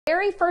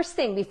very first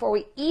thing before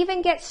we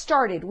even get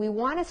started, we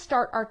want to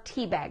start our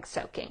tea bag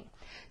soaking.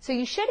 So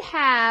you should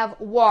have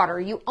water.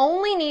 You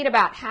only need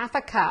about half a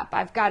cup.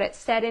 I've got it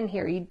set in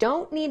here. You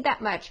don't need that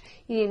much.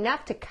 You need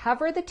enough to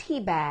cover the tea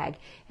bag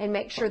and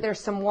make sure there's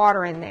some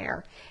water in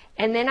there.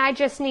 And then I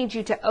just need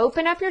you to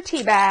open up your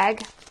tea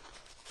bag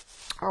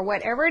or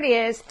whatever it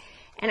is,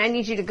 and I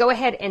need you to go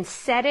ahead and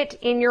set it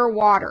in your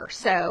water.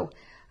 So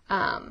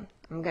I'm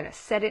going to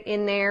set it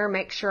in there,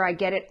 make sure I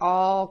get it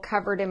all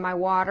covered in my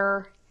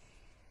water,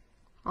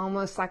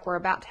 almost like we're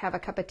about to have a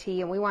cup of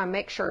tea, and we want to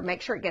make sure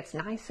it gets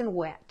nice and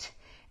wet.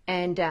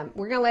 And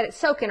we're going to let it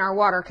soak in our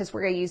water because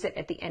we're going to use it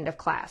at the end of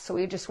class. So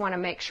we just want to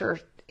make sure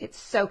it's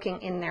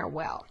soaking in there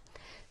well.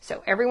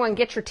 So everyone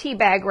get your tea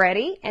bag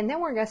ready, and then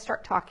we're going to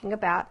start talking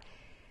about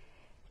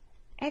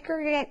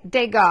Edgar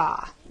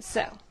Degas.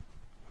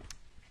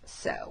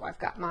 So I've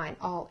got mine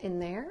all in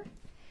there.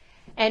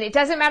 And it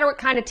doesn't matter what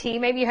kind of tea.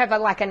 Maybe you have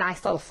like a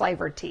nice little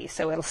flavored tea,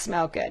 so it'll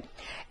smell good.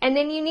 And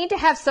then you need to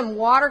have some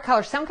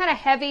watercolor, some kind of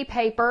heavy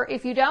paper.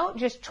 If you don't,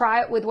 just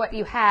try it with what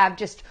you have.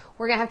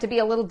 We're going to have to be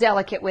a little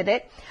delicate with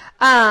it.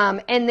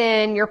 And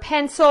then your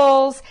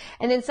pencils,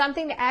 and then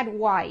something to add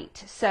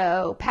white.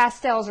 So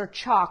pastels or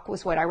chalk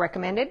was what I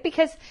recommended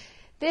because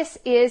this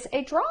is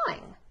a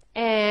drawing.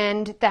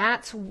 And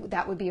that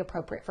would be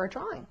appropriate for a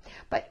drawing.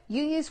 But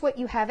you use what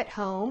you have at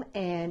home,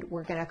 and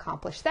we're going to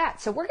accomplish that.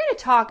 So we're going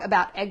to talk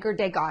about Edgar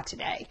Degas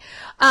today.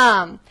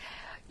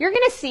 You're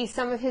going to see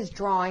some of his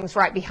drawings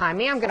right behind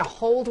me. I'm going to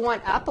hold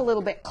one up a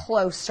little bit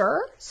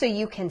closer so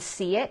you can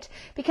see it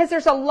because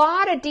there's a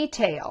lot of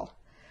detail.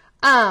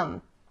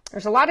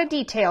 There's a lot of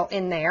detail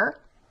in there.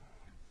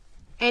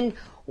 And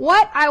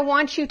what I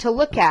want you to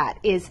look at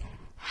is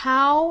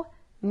how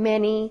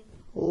many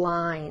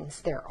lines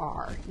there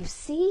are. You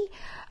see,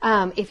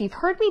 if you've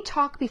heard me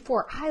talk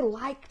before, I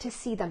like to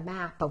see the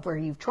map of where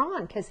you've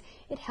drawn because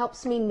it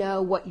helps me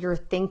know what you're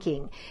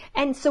thinking.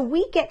 And so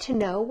we get to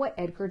know what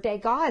Edgar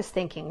Degas is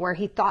thinking, where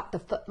he thought the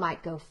foot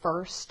might go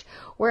first,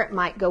 where it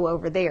might go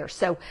over there.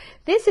 So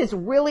this is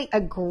really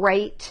a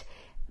great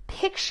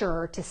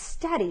picture to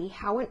study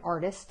how an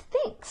artist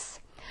thinks.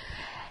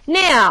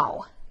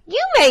 Now,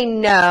 you may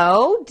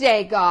know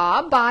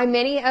Degas by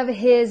many of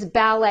his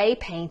ballet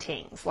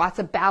paintings, lots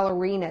of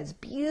ballerinas,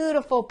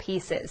 beautiful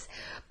pieces.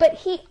 But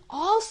he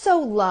also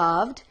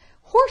loved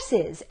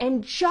horses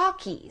and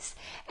jockeys.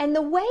 And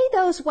the way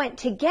those went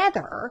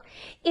together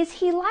is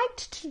he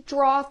liked to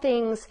draw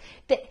things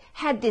that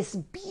had this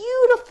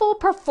beautiful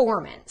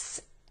performance.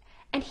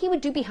 And he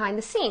would do behind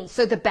the scenes.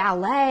 So the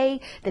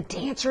ballet, the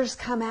dancers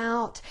come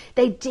out,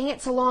 they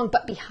dance along,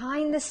 but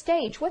behind the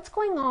stage, what's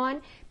going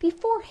on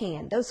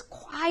beforehand? Those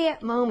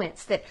quiet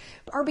moments that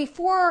are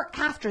before or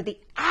after the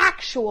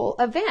actual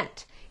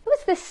event. It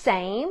was the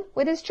same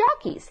with his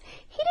jockeys.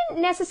 He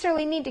didn't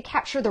necessarily need to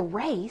capture the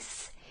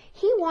race.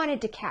 He wanted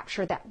to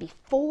capture that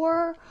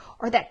before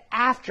or that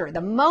after,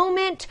 the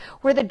moment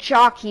where the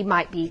jockey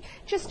might be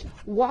just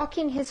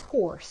walking his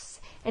horse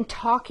and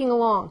talking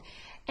along.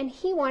 And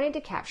he wanted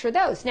to capture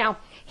those. Now,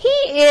 he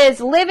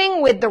is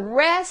living with the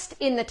rest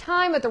in the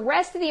time of the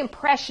rest of the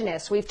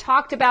Impressionists. We've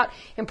talked about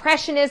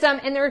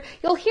Impressionism, and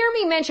you'll hear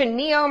me mention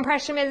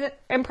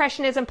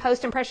Neo-Impressionism,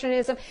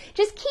 Post-Impressionism.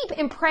 Just keep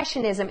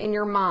Impressionism in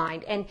your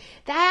mind. And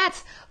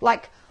that's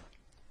like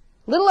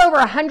a little over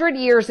 100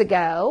 years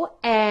ago,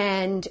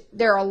 and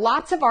there are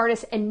lots of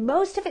artists, and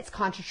most of it's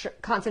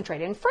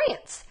concentrated in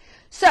France.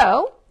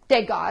 So,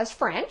 Degas is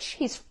French.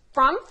 He's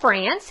from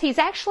France. He's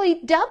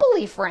actually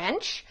doubly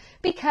French,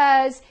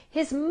 because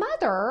his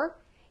mother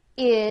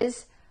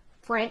is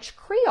French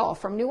Creole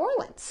from New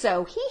Orleans.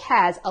 So he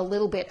has a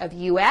little bit of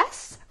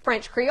U.S.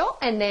 French Creole,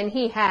 and then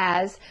he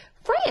has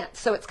France.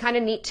 So it's kind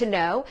of neat to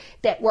know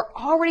that we're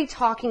already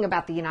talking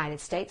about the United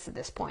States at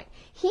this point.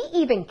 He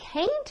even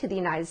came to the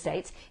United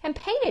States and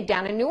painted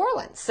down in New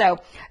Orleans. So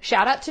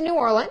shout out to New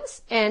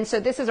Orleans. And so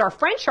this is our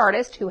French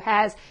artist who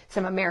has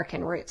some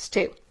American roots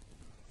too.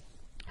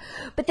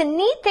 But the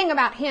neat thing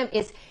about him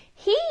is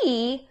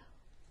he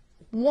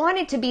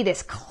wanted to be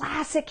this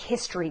classic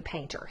history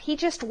painter. He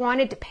just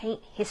wanted to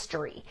paint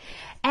history.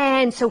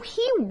 And so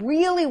he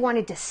really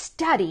wanted to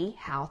study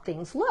how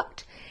things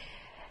looked.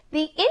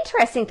 The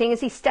interesting thing is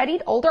he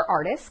studied older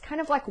artists,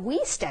 kind of like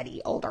we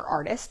study older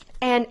artists.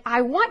 And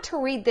I want to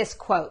read this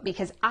quote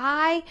because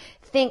I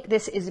think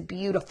this is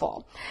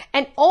beautiful.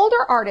 An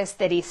older artist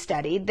that he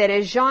studied, that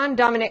is Jean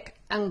Dominique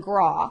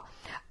Ingres,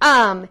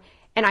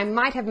 and I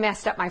might have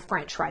messed up my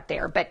French right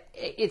there, but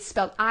it's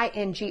spelled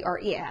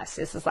Ingres,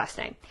 is his last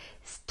name,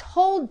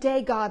 told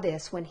Degas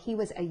this when he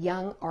was a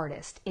young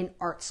artist in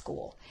art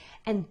school.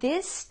 And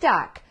this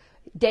stuck.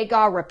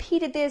 Degas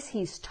repeated this.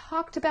 He's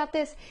talked about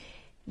this.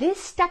 This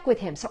stuck with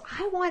him. So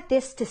I want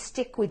this to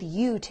stick with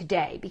you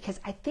today because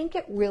I think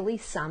it really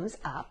sums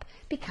up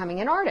becoming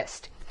an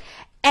artist.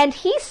 And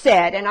he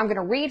said, and I'm going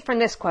to read from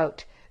this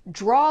quote,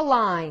 "Draw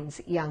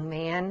lines, young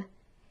man,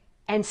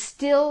 and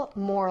still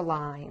more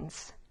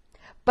lines,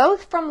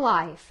 both from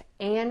life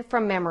and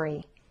from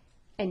memory,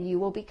 and you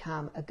will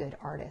become a good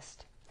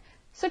artist."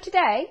 So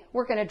today,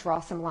 we're going to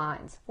draw some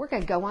lines. We're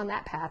going to go on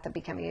that path of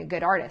becoming a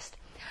good artist.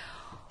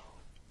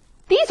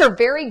 are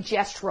very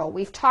gestural.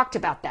 We've talked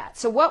about that.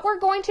 So what we're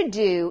going to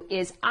do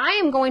is I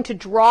am going to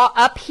draw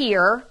up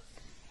here,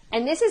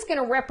 and this is going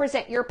to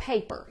represent your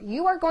paper.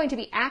 You are going to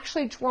be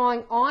actually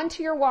drawing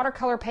onto your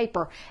watercolor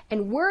paper,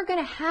 and we're going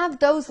to have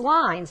those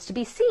lines to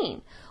be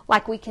seen,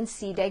 like we can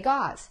see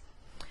Degas.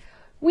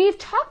 We've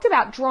talked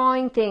about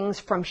drawing things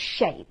from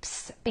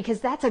shapes because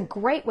that's a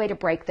great way to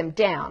break them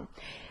down.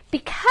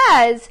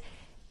 Because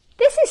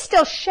this is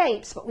still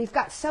shapes, but we've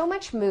got so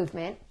much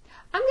movement,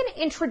 I'm going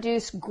to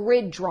introduce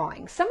grid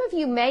drawing. Some of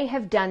you may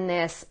have done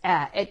this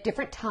at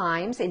different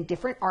times in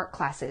different art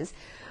classes,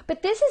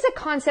 but this is a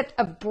concept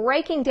of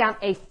breaking down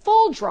a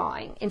full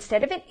drawing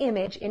instead of an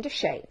image into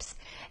shapes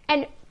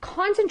and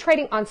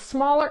concentrating on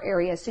smaller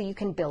areas so you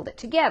can build it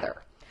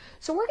together.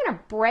 So we're going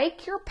to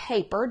break your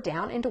paper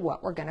down into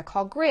what we're going to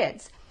call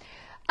grids.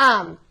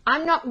 I'm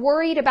not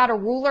worried about a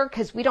ruler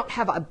because we don't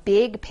have a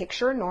big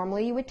picture.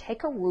 Normally you would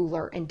take a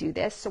ruler and do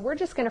this. So we're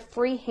just going to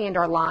freehand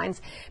our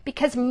lines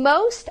because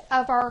most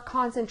of our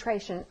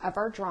concentration of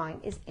our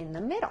drawing is in the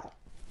middle.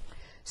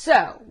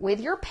 So with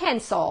your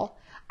pencil,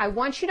 I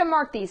want you to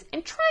mark these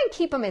and try and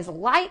keep them as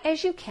light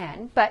as you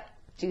can, but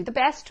do the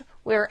best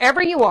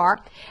wherever you are.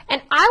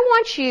 And I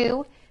want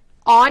you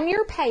on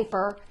your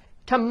paper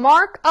to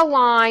mark a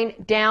line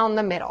down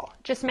the middle.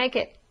 Just make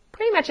it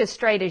pretty much as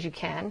straight as you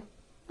can.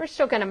 We're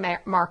still going to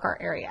mark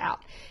our area out.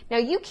 Now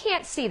you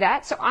can't see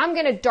that, so I'm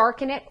going to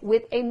darken it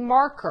with a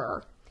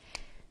marker.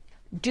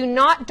 Do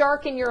not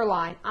darken your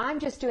line. I'm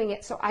just doing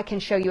it so I can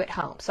show you at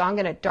home. So I'm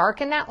going to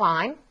darken that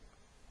line.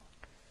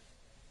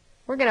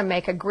 We're going to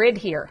make a grid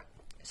here.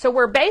 So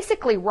we're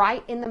basically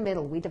right in the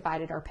middle. We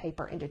divided our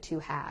paper into two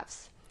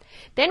halves.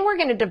 Then we're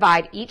going to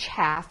divide each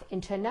half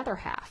into another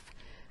half.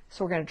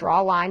 So we're going to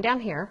draw a line down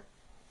here.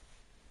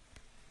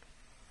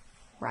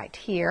 Right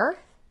here.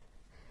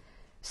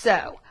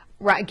 So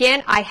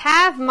again, I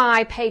have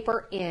my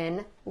paper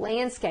in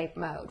landscape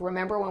mode.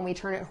 Remember when we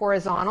turn it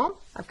horizontal?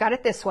 I've got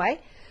it this way.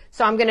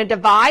 So I'm going to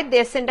divide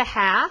this into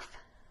half,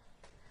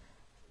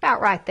 about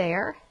right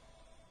there.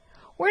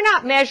 We're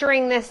not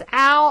measuring this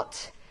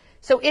out,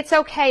 so it's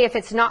okay if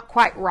it's not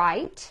quite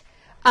right,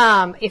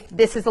 if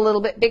this is a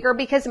little bit bigger,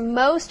 because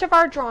most of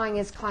our drawing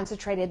is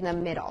concentrated in the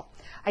middle.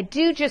 I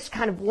do just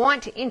kind of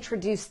want to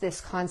introduce this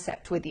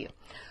concept with you.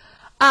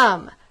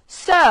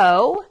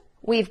 So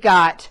we've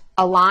got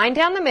a line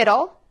down the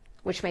middle,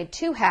 which made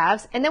two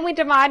halves, and then we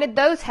divided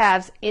those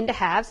halves into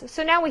halves.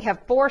 So now we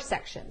have 4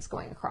 sections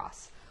going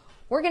across.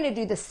 We're going to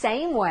do the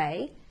same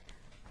way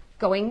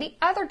going the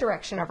other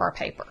direction of our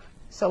paper.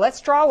 So let's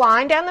draw a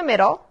line down the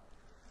middle.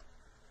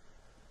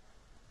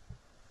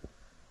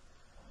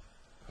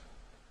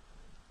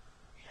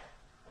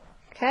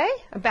 Okay,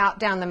 about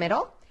down the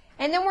middle.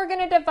 And then we're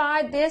going to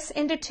divide this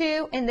into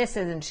 2 and this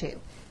into 2.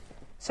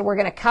 So we're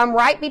going to come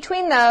right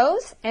between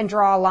those and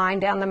draw a line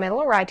down the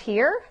middle right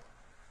here.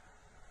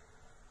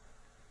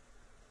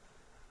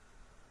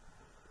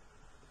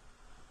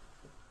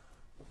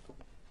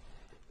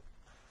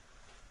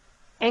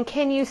 And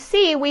can you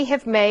see we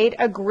have made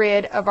a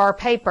grid of our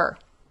paper?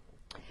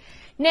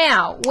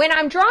 Now, when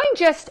I'm drawing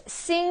just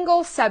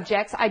single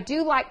subjects, I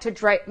do like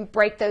to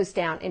break those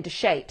down into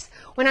shapes.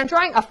 When I'm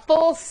drawing a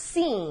full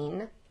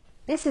scene,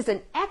 this is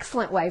an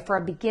excellent way for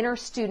a beginner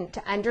student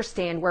to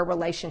understand where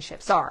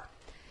relationships are.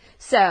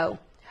 So,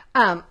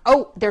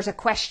 oh, there's a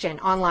question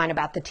online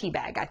about the tea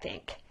bag, I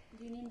think.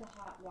 Do you need the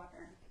hot water?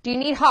 Do you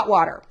need hot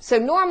water? So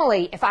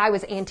normally, if I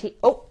was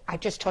I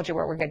just told you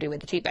what we're going to do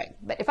with the tea bag.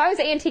 But if I was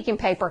antiquing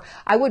paper,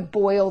 I would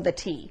boil the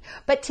tea.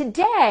 But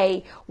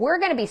today, we're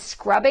going to be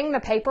scrubbing the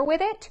paper with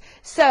it.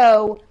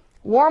 So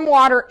warm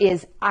water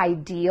is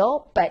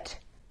ideal, but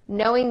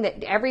knowing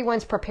that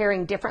everyone's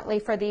preparing differently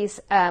for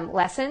these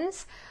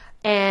lessons,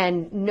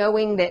 and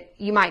knowing that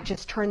you might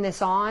just turn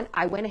this on,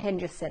 I went ahead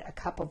and just said a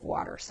cup of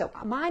water. So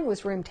mine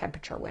was room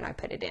temperature when I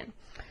put it in.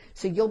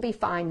 So you'll be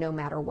fine no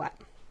matter what.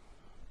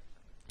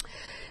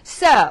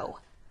 So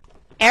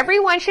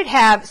everyone should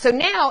have, so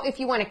now if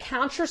you want to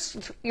count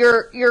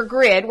your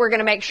grid, we're going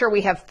to make sure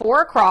we have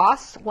 4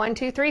 across, 1,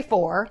 2, 3,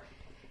 4,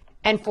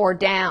 and 4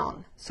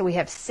 down. So we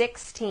have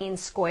 16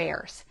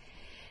 squares.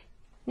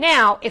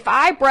 Now, if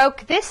I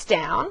broke this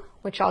down,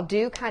 which I'll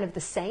do kind of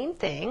the same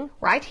thing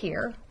right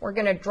here, we're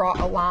going to draw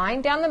a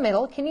line down the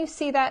middle. Can you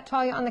see that,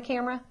 Talia, on the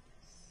camera?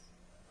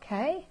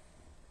 Okay.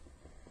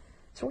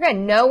 So we're going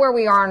to know where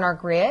we are on our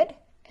grid,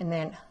 and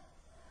then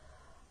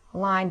a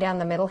line down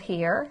the middle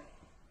here.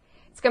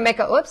 It's going to make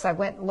a, oops, I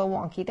went a little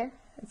wonky there.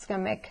 It's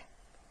going to make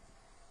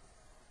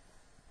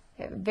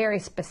it very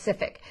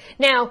specific.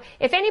 Now,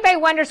 if anybody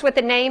wonders what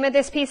the name of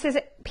this piece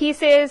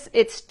is,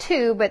 it's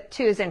 2, but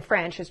 2 is in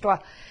French, it's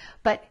droit,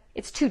 but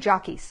it's 2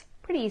 jockeys.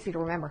 Pretty easy to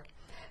remember.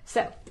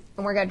 So,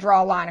 and we're going to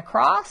draw a line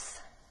across,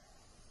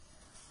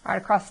 right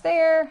across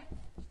there,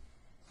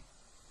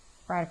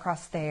 right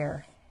across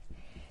there.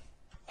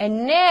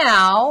 And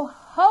now,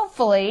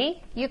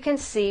 hopefully, you can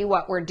see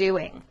what we're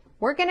doing.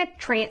 We're going to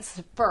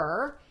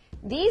transfer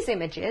these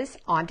images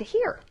onto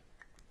here.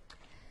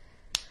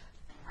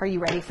 Are you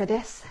ready for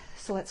this?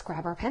 So let's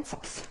grab our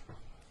pencils.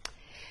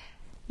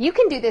 You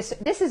can do this.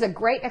 This is a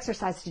great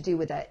exercise to do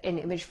with an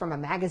image from a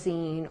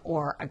magazine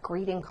or a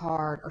greeting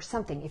card or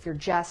something if you're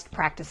just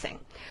practicing.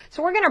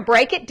 So we're going to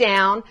break it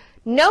down.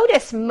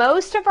 Notice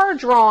most of our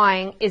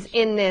drawing is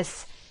in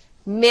this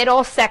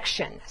middle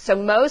section. So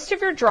most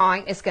of your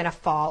drawing is going to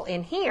fall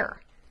in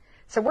here.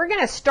 So we're going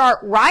to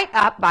start right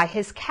up by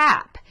his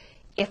cap.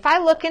 If I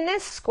look in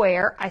this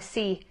square, I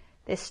see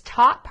this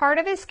top part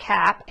of his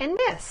cap and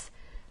this.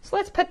 So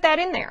let's put that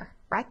in there,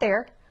 right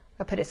there.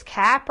 I'll put his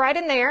cap right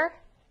in there.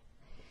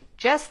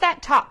 Just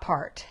that top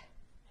part.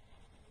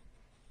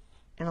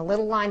 And a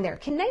little line there.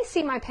 Can they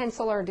see my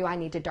pencil or do I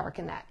need to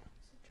darken that?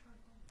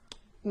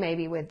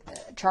 Maybe with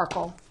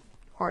charcoal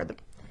or the,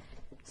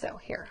 so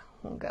here,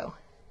 we'll go.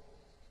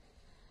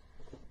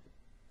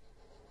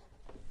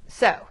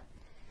 So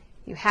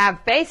you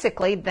have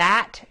basically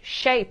that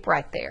shape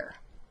right there.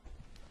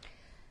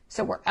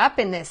 So we're up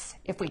in this,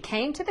 if we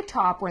came to the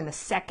top, we're in the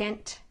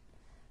second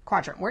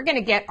quadrant. We're going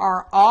to get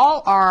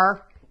all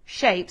our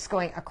shapes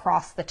going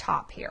across the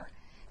top here.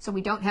 So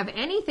we don't have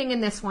anything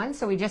in this one,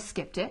 so we just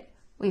skipped it.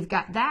 We've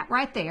got that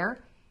right there.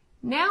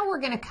 Now we're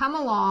going to come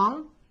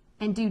along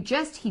and do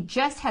he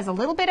just has a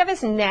little bit of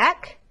his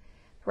neck,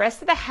 the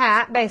rest of the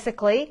hat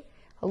basically,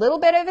 a little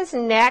bit of his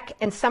neck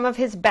and some of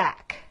his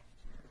back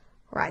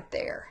right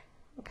there.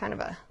 Kind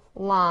of a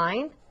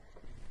line.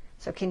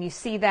 So can you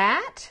see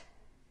that?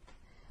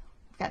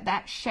 We've got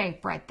that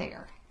shape right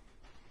there.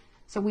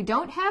 So we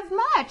don't have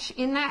much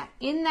in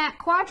that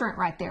quadrant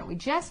right there. We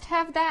just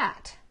have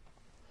that.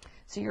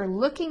 So you're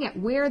looking at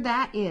where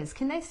that is.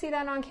 Can they see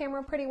that on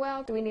camera pretty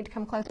well? Do we need to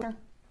come closer?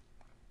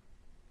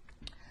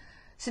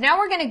 So now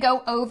we're going to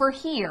go over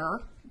here.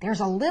 There's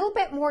a little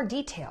bit more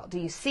detail. Do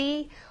you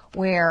see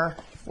where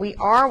we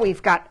are?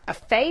 We've got a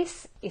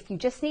face. If you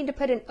just need to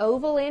put an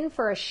oval in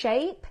for a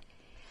shape,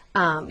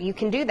 you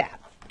can do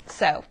that.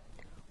 So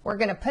we're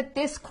going to put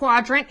this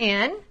quadrant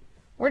in.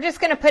 We're just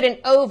going to put an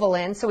oval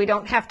in so we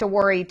don't have to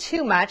worry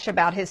too much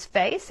about his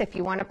face if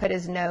you want to put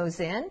his nose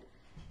in.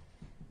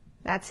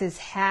 That's his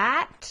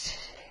hat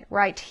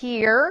right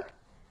here.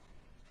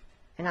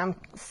 And I'm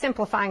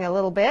simplifying a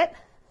little bit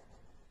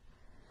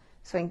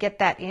so we can get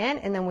that in.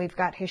 And then we've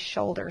got his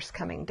shoulders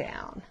coming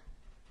down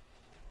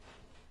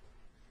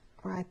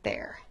right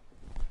there.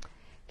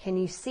 Can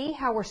you see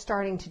how we're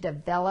starting to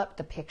develop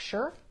the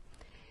picture?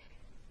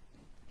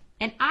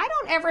 And I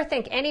don't ever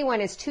think anyone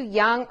is too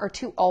young or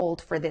too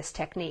old for this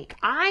technique.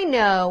 I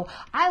know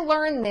I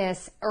learned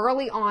this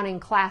early on in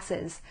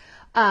classes,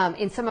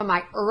 in some of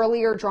my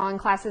earlier drawing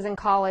classes in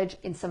college,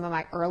 in some of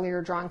my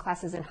earlier drawing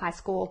classes in high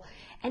school,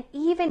 and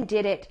even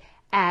did it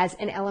as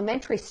an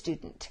elementary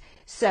student.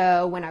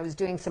 So when I was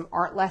doing some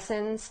art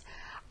lessons,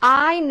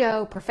 I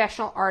know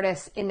professional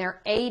artists in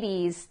their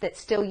 80s that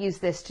still use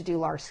this to do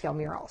large-scale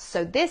murals.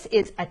 So this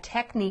is a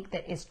technique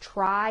that is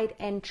tried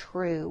and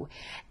true.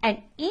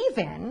 And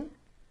even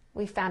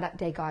we found out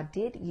Degas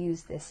did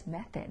use this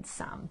method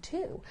some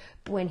too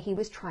when he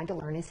was trying to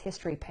learn his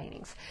history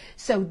paintings.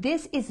 So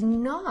this is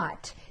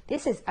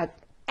an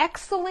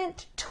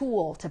excellent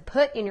tool to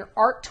put in your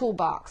art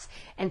toolbox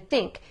and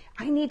think,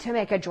 I need to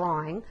make a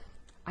drawing.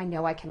 I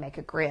know I can make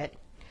a grid.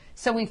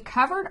 So we've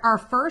covered our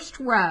first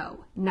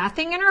row.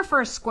 Nothing in our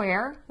first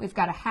square. We've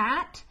got a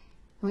hat,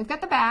 and we've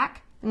got the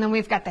back, and then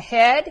we've got the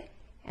head,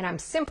 and I'm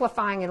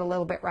simplifying it a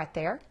little bit right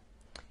there.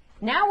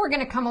 Now we're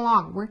going to come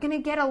along. We're going to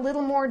get a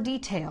little more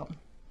detail.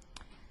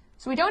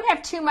 So we don't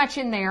have too much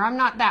in there. I'm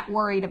not that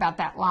worried about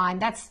that line.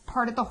 That's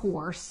part of the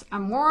horse.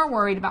 I'm more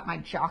worried about my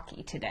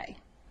jockey today.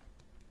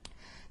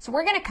 So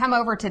we're going to come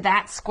over to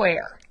that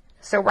square.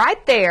 So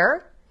right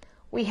there,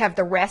 we have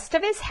the rest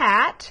of his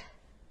hat.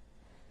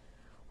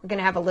 We're going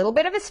to have a little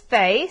bit of his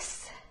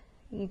face.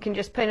 You can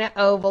just put an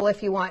oval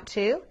if you want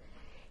to.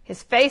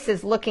 His face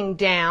is looking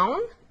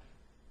down.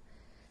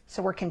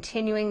 So we're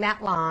continuing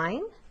that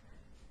line.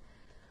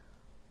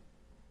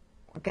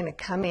 We're going to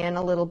come in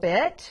a little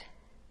bit.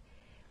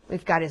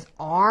 We've got his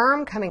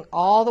arm coming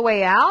all the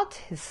way out.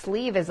 His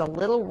sleeve is a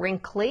little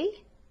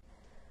wrinkly.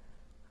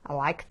 I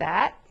like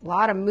that. A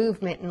lot of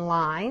movement in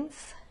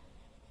lines.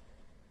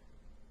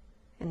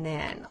 And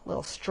then a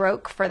little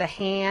stroke for the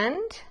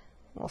hand.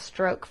 A little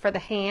stroke for the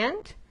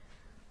hand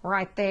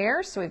right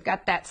there. So we've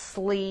got that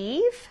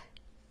sleeve.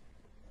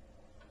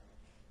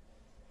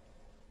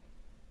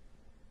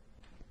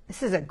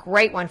 This is a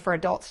great one for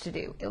adults to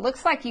do. It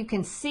looks like you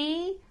can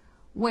see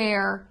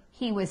where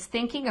he was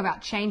thinking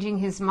about changing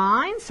his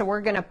mind. So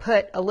we're going to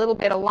put a little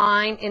bit of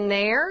line in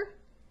there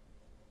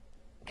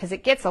because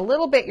it gets a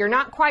little bit, you're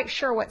not quite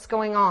sure what's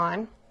going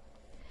on.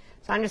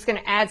 So I'm just going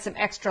to add some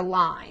extra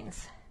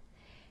lines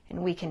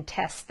and we can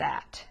test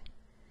that.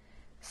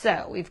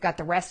 So we've got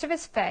the rest of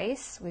his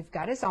face, we've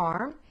got his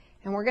arm,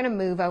 and we're going to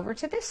move over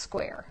to this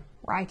square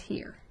right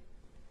here.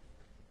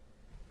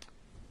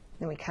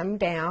 Then we come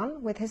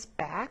down with his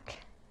back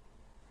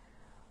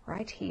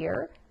right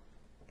here.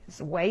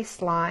 His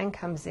waistline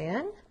comes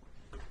in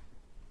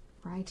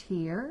right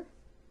here.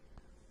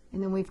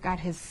 And then we've got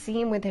his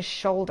seam with his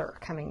shoulder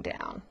coming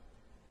down.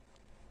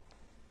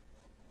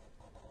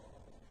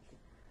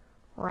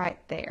 Right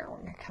there. We're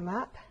going to come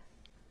up.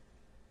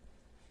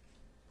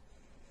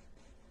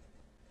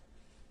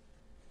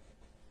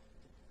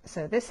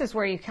 So this is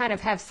where you kind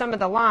of have some of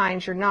the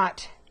lines you're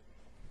not,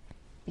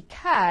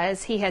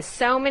 because he has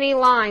so many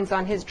lines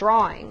on his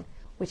drawing,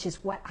 which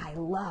is what I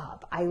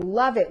love. I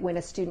love it when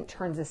a student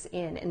turns this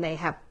in and they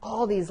have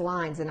all these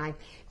lines and I'm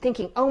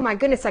thinking, oh my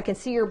goodness, I can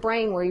see your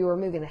brain where you were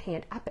moving the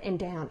hand up and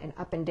down and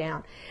up and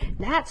down.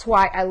 That's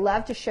why I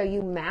love to show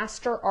you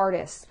master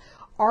artists,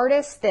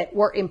 artists that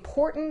were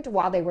important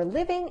while they were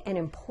living and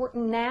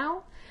important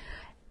now.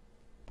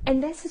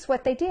 And this is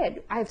what they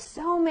did. I have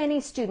so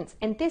many students,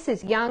 and this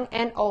is young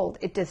and old.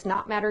 It does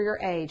not matter your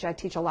age. I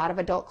teach a lot of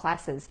adult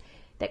classes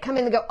that come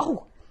in and go,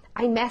 oh,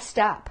 I messed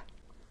up.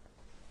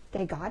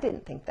 Degas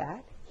didn't think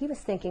that. He was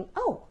thinking,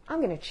 oh,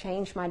 I'm going to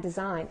change my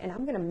design and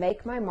I'm going to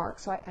make my mark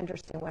so I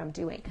understand what I'm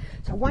doing.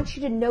 So I want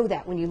you to know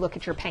that when you look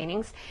at your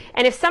paintings.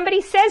 And if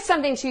somebody says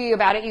something to you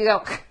about it, you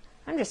go,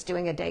 I'm just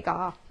doing a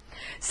Degas.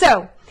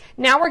 So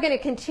now we're going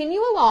to continue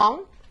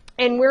along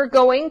and we're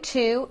going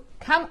to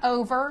come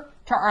over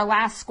to our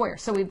last square.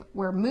 So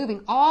we're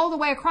moving all the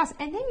way across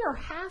and then you're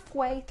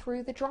halfway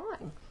through the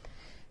drawing.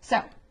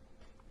 So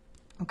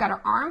we've got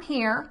our arm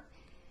here.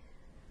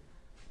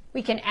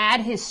 We can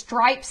add his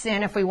stripes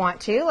in if we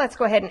want to. Let's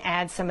go ahead and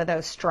add some of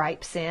those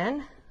stripes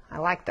in. I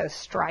like those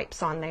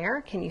stripes on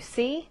there. Can you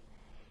see?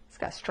 It's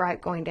got a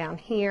stripe going down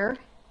here.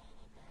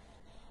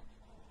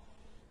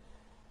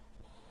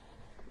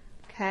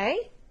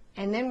 Okay,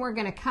 and then we're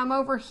going to come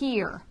over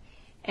here.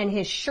 And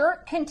his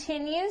shirt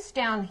continues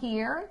down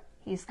here.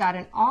 He's got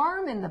an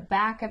arm in the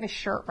back of his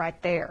shirt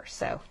right there.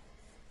 So,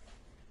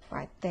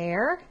 right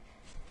there.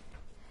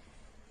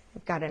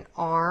 We've got an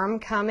arm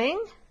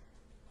coming.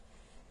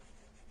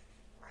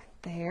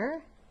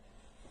 There.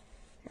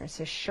 There's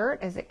his shirt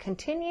as it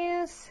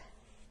continues.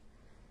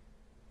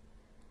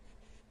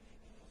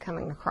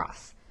 Coming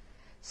across.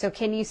 So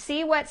can you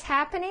see what's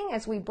happening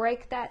as we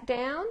break that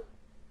down?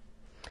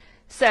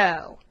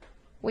 So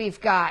we've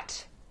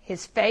got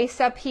his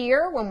face up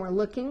here when we're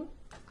looking.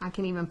 I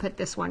can even put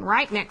this one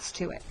right next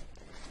to it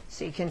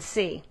so you can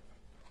see.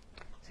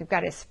 So we've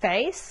got his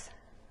face.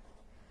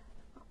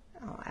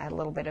 I'll add a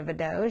little bit of a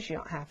doge. You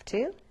don't have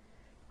to.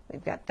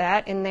 We've got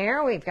that in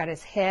there. We've got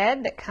his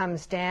head that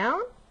comes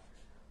down.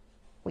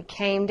 We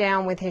came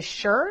down with his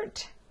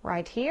shirt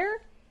right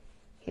here.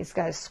 He's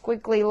got his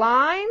squiggly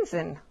lines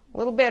and a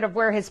little bit of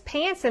where his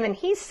pants, and then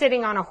he's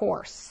sitting on a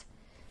horse.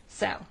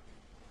 So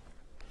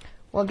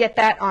we'll get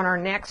that on our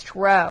next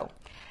row.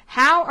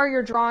 How are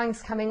your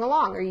drawings coming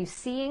along? Are you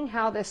seeing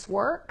how this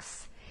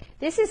works?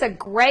 This is a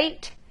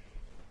great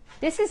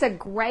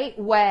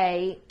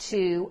way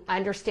to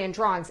understand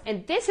drawings.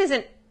 And this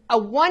isn't a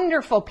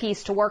wonderful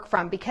piece to work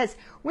from because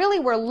really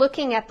we're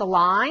looking at the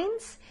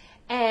lines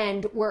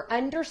and we're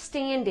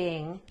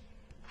understanding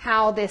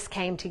how this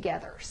came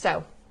together.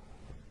 So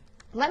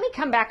let me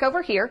come back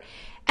over here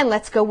and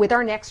let's go with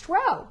our next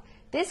row.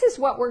 This is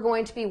what we're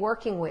going to be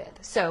working with.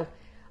 So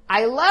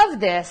I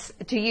love this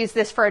to use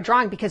this for a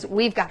drawing because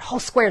we've got whole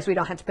squares we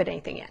don't have to put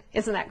anything in.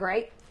 Isn't that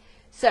great?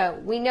 So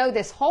we know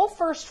this whole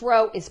first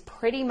row is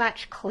pretty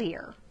much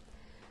clear.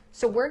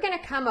 So we're going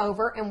to come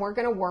over and we're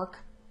going to work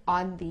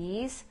on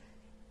these.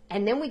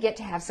 And then we get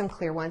to have some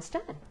clear ones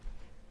done.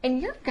 And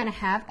you're going to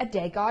have a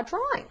Degas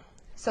drawing.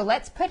 So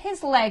let's put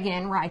his leg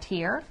in right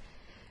here.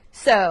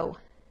 So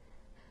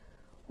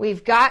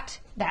we've got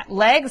that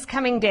legs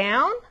coming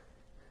down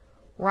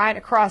right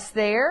across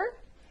there.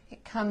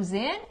 It comes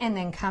in and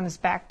then comes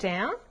back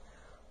down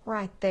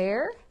right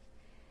there.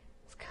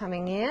 It's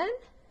coming in.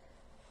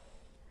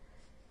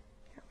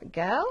 There we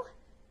go.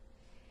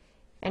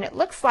 And it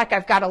looks like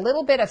I've got a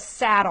little bit of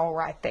saddle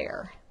right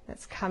there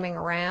that's coming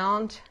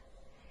around.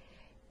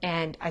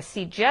 And I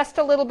see just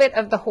a little bit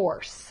of the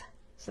horse.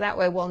 So that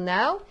way we'll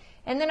know.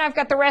 And then I've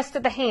got the rest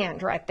of the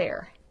hand right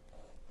there.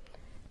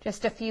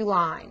 Just a few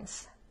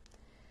lines.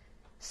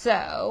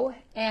 So,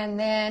 and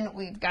then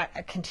we've got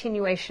a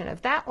continuation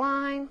of that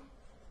line.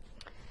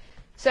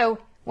 So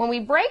when we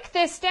break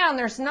this down,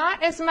 there's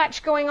not as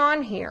much going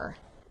on here.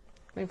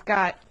 We've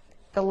got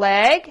the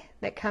leg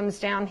that comes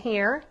down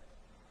here.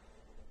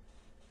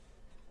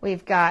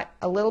 We've got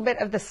a little bit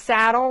of the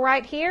saddle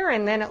right here,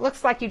 and then it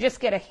looks like you just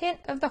get a hint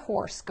of the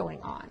horse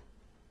going on.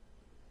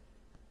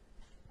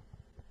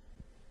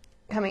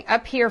 Coming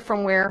up here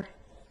from where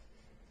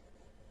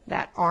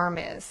that arm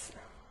is.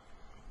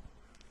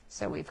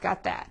 So we've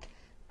got that.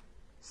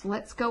 So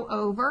let's go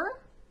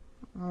over.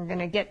 We're going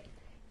to get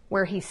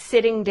where he's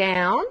sitting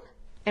down,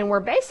 and we're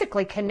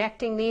basically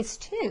connecting these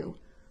two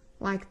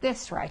like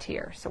this right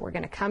here. So we're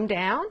going to come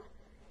down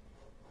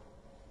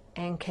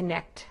and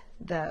connect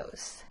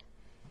those.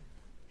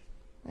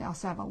 We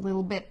also have a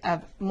little bit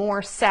of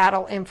more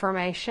saddle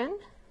information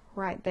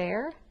right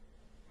there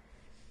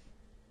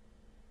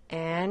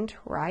and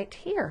right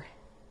here.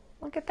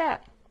 Look at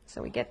that.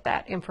 So we get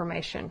that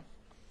information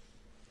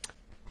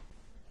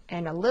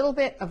and a little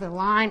bit of the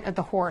line of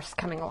the horse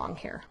coming along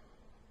here.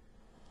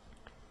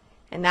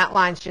 And that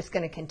line's just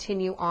going to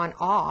continue on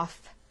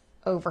off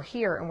over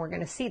here, and we're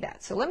going to see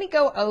that. So let me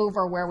go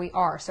over where we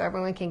are so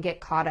everyone can get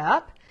caught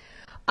up.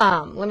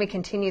 Let me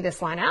continue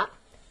this line out.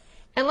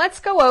 And let's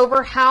go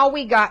over how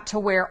we got to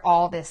where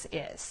all this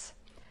is.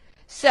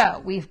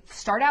 So we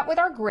start out with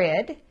our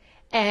grid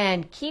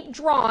and keep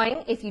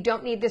drawing if you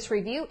don't need this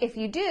review. If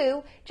you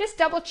do, just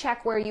double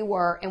check where you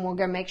were and we're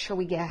going to make sure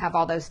we have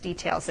all those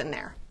details in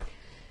there.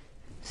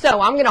 So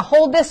I'm going to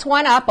hold this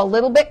one up a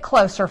little bit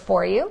closer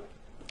for you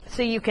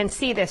so you can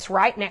see this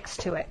right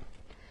next to it.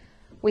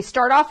 We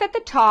start off at the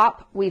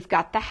top. We've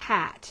got the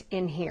hat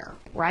in here,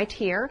 right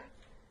here.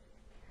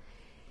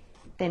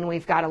 Then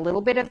we've got a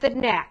little bit of the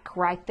neck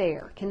right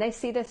there. Can they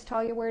see this,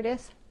 Talia, where it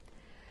is?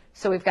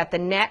 So we've got the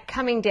neck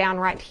coming down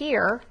right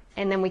here,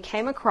 and then we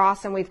came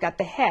across and we've got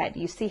the head.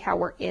 You see how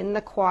we're in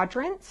the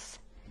quadrants?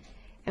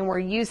 And we're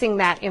using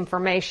that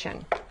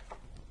information.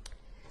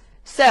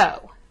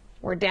 So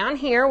we're down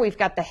here. We've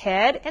got the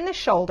head and the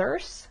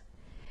shoulders.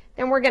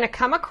 Then we're going to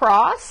come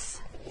across.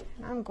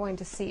 I'm going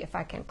to see if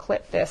I can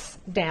clip this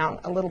down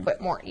a little bit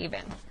more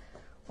even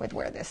with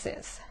where this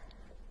is.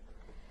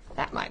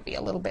 That might be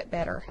a little bit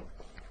better.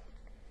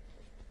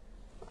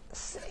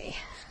 Let's see.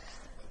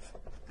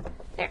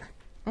 There.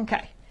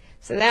 Okay.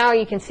 So now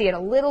you can see it a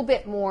little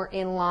bit more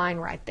in line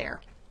right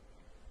there.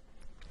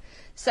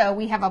 So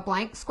we have a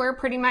blank square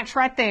pretty much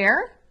right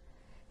there.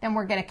 Then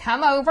we're going to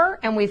come over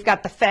and we've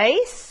got the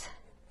face.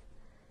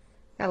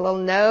 Got a little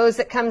nose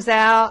that comes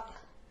out.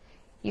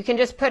 You can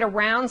just put a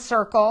round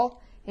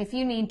circle if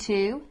you need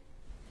to.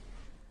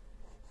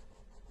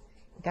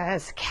 Got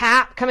his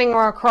cap coming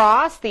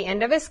across, the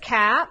end of his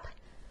cap.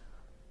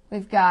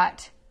 We've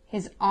got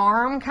his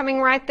arm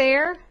coming right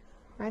there,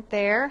 right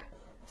there.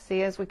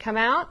 See as we come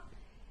out,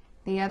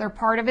 the other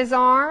part of his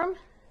arm.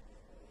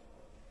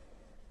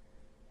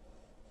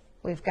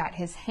 We've got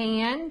his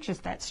hand,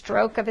 just that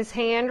stroke of his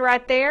hand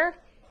right there.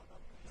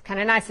 It's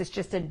kind of nice. It's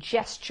just a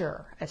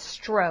gesture, a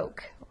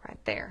stroke right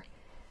there.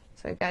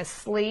 So we've got his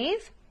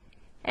sleeve.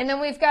 And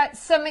then we've got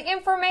some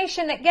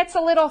information that gets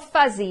a little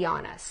fuzzy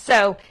on us.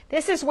 So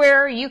this is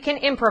where you can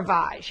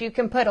improvise. You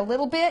can put a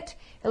little bit.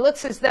 It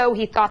looks as though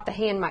he thought the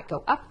hand might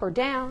go up or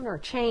down or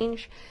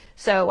change.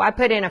 So I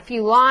put in a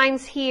few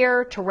lines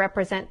here to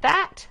represent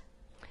that.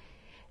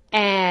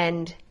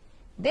 And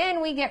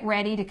then we get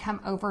ready to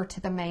come over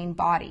to the main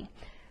body.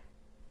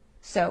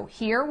 So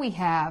here we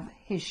have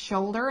his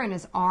shoulder and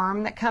his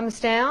arm that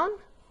comes down.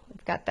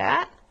 We've got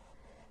that.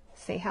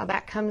 See how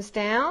that comes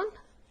down?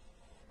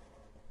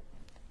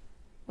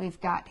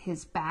 We've got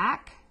his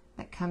back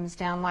that comes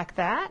down like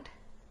that.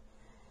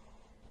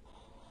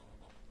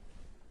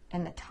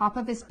 And the top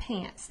of his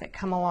pants that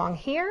come along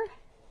here.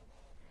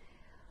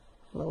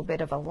 A little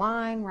bit of a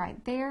line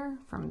right there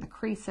from the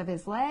crease of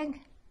his leg.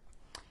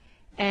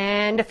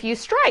 And a few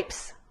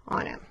stripes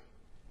on him.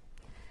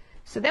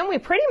 So then we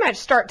pretty much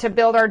start to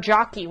build our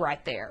jockey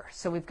right there.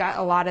 So we've got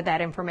a lot of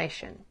that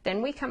information.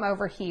 Then we come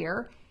over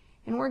here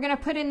and we're going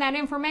to put in that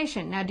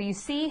information. Now, do you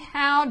see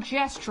how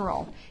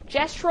gestural?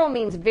 Gestural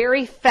means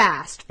very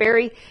fast,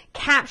 very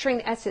capturing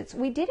the essence.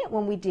 We did it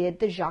when we did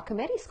the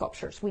Giacometti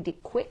sculptures. We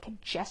did quick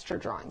gesture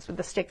drawings with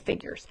the stick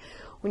figures.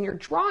 When you're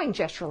drawing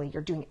gesturally,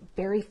 you're doing it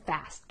very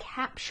fast,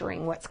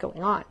 capturing what's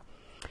going on.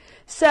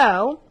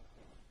 So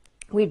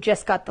we've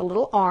just got the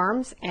little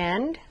arms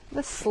and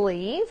the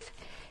sleeve.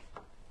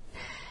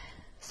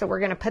 So we're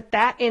going to put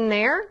that in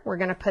there. We're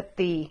going to put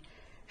the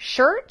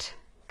shirt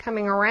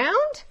coming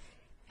around.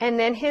 And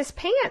then his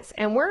pants.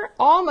 And we're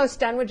almost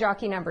done with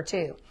jockey number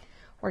 2.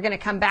 We're going to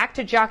come back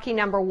to jockey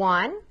number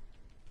 1.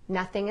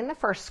 Nothing in the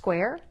first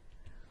square.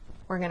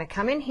 We're going to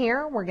come in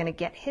here. We're going to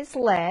get his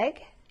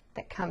leg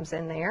that comes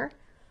in there.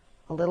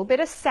 A little bit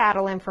of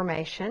saddle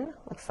information.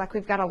 Looks like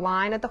we've got a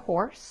line of the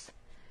horse.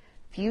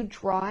 A few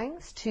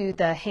drawings to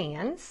the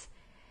hands.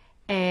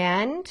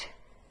 And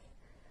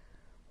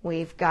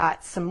we've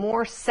got some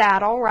more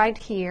saddle right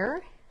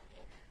here.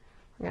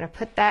 We're going to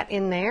put that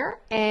in there.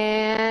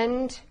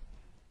 And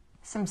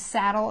some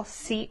saddle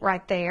seat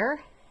right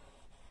there.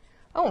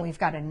 Oh, we've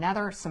got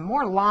some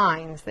more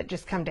lines that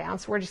just come down,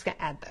 so we're just going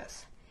to add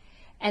those.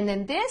 And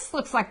then this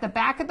looks like the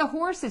back of the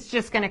horse is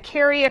just going to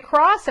carry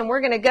across, and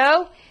we're going to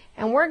go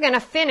and we're going to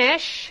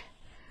finish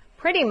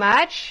pretty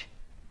much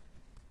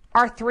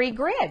our 3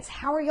 grids.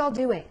 How are y'all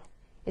doing?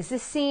 Does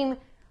this seem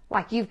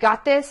like you've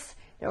got this,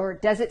 or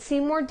does it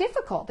seem more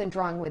difficult than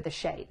drawing with the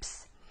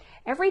shapes?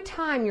 Every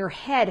time your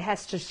head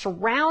has to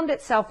surround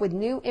itself with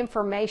new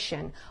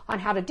information on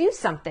how to do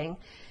something,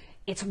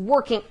 it's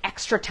working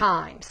extra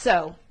time.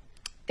 So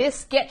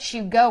this gets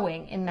you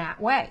going in that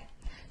way.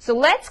 So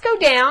let's go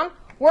down.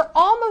 We're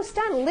almost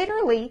done.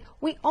 Literally,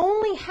 we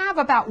only have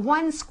about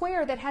 1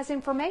 square that has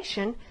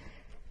information,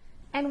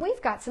 and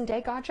we've got some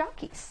Degas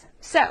jockeys.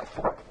 So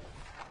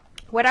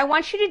what I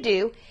want you to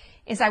do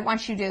is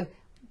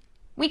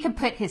we could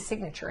put his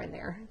signature in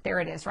there. There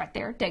it is right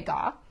there,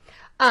 Degas.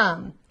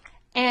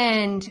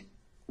 And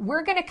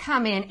we're going to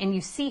come in and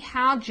you see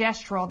how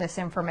gestural this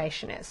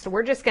information is. So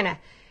we're just going to,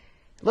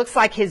 looks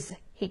like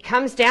he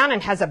comes down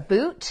and has a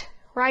boot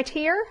right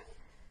here.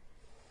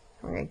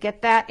 We're going to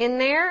get that in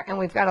there, and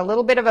we've got a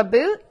little bit of a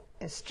boot.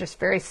 It's just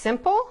very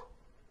simple,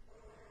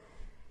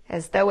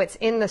 as though it's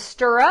in the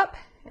stirrup.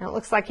 And it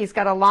looks like he's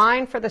got a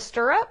line for the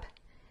stirrup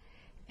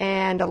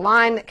and a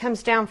line that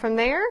comes down from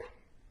there.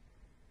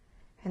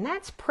 And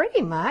that's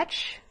pretty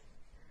much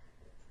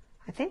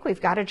I think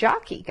we've got a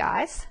jockey,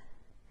 guys.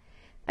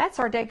 That's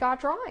our Degas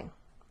drawing.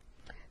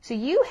 So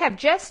you have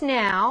just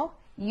now,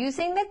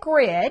 using the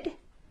grid,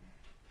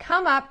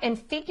 come up and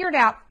figured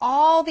out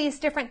all these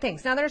different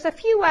things. Now there's a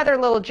few other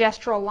little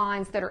gestural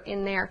lines that are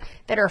in there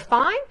that are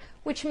fine,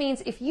 which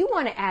means if you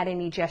want to add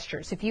any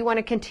gestures, if you want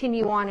to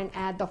continue on and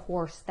add the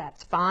horse,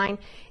 that's fine.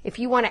 If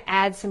you want to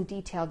add some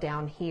detail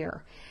down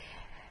here.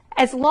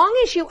 As long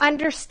as you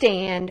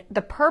understand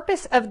the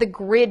purpose of the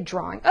grid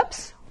drawing.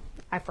 Oops,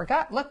 I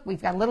forgot. Look,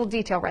 we've got a little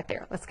detail right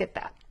there. Let's get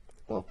that.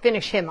 We'll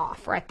finish him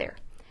off right there.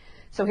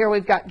 So here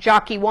we've got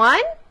jockey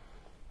 1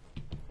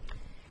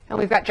 and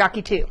we've got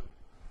jockey 2.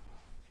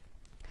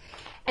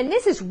 And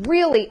this is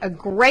really a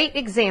great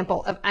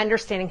example of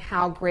understanding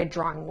how grid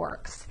drawing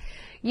works.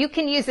 You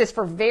can use this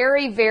for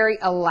very, very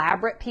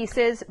elaborate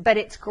pieces, but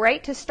it's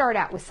great to start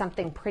out with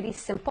something pretty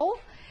simple.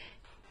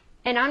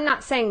 And I'm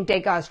not saying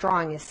Degas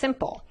drawing is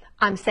simple.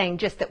 I'm saying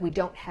just that we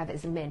don't have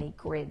as many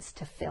grids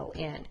to fill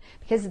in,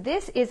 because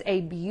this is a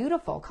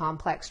beautiful,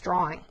 complex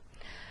drawing.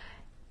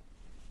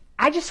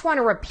 I just want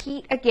to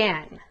repeat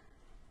again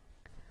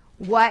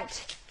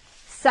what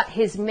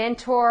his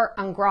mentor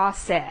Ingres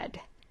said.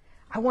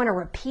 I want to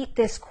repeat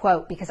this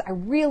quote because I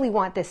really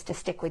want this to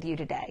stick with you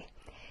today.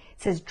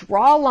 It says,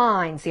 draw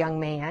lines, young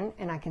man,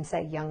 and I can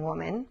say young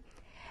woman,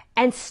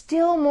 and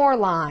still more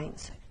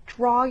lines.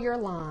 Draw your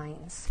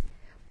lines,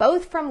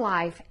 both from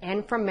life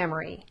and from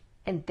memory,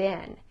 and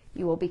then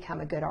you will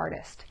become a good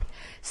artist.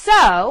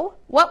 So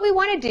what we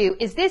want to do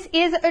is, this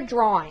is a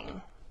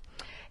drawing.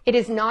 It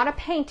is not a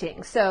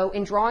painting. So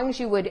in drawings,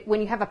 you would,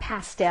 when you have a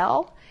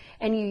pastel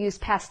and you use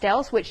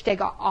pastels, which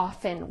Degas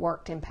often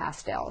worked in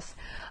pastels,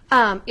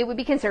 it would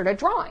be considered a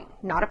drawing,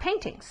 not a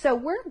painting. So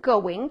we're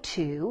going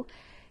to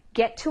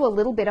get to a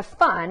little bit of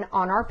fun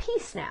on our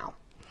piece now.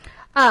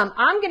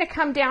 I'm going to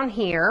come down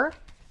here.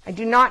 I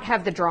do not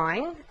have the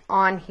drawing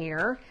on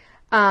here.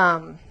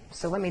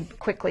 So let me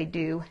quickly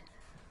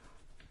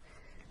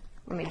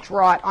let me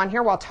draw it on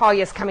here while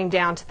Talia's coming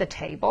down to the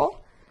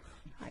table.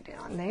 Right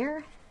down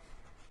there.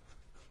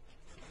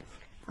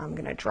 I'm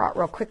going to draw it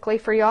real quickly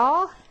for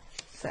y'all.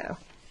 So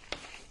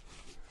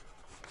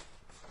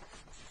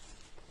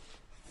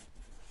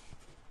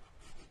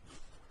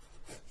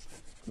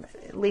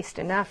at least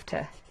enough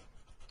to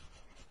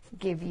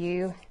give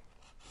you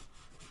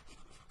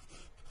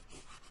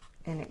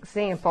an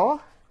example.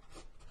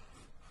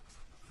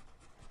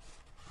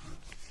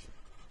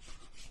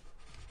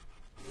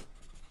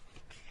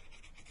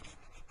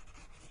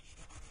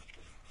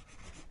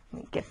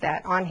 Let me get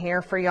that on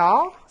here for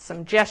y'all.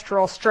 Some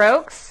gestural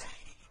strokes.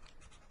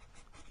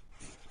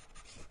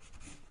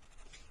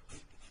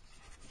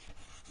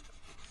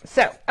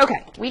 So,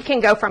 okay, we can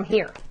go from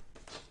here.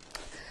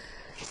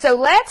 So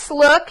let's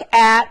look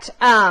at,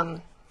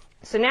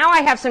 so now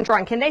I have some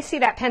drawing. Can they see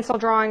that pencil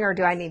drawing, or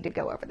do I need to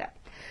go over that?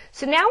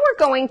 So now we're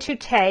going to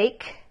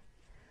take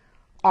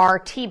our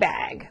tea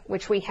bag,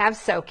 which we have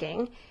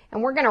soaking,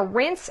 and we're going to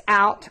rinse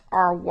out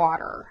our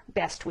water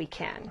best we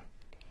can.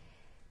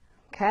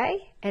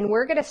 Okay, and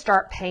we're going to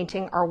start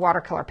painting our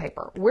watercolor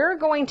paper. We're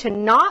going to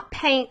not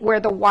paint where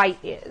the white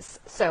is.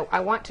 So I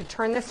want to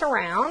turn this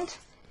around,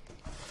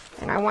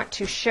 and I want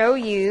to show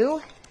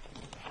you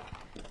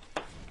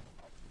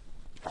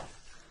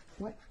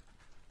what,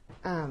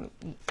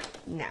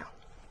 no.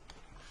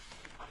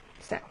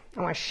 So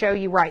I want to show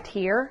you right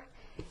here,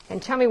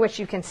 and tell me what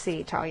you can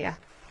see, Talia.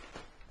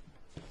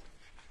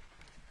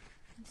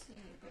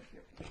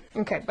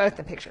 Okay, both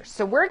the pictures.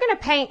 So we're going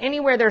to paint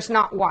anywhere there's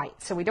not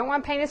white. So we don't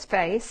want to paint his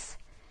face.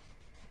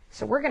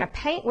 So we're going to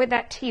paint with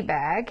that tea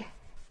bag.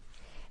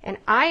 And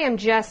I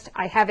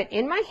have it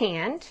in my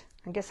hand.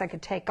 I guess I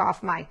could take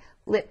off my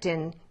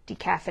Lipton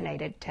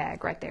decaffeinated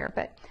tag right there,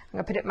 but I'm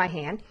going to put it in my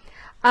hand.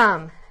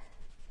 And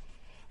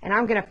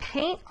I'm going to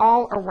paint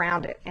all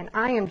around it. And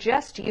I am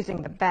just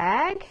using the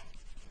bag.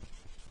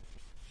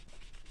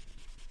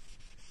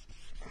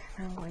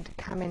 And I'm going to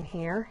come in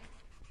here.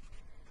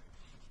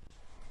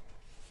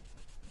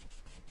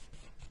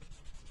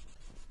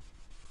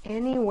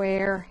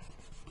 Anywhere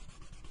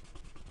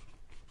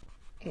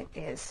it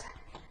is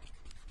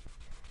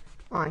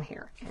on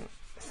here. And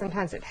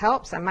sometimes it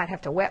helps. I might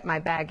have to wet my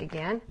bag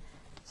again.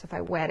 So if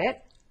I wet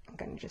it, I'm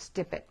going to just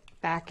dip it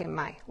back in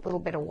my little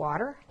bit of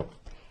water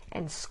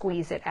and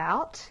squeeze it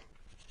out.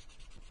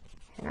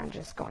 And I'm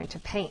just going to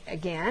paint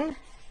again.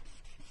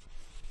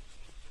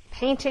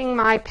 Painting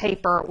my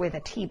paper with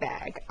a tea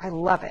bag. I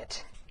love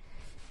it.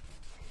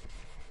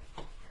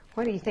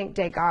 What do you think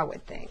Degas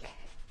would think?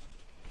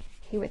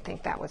 He would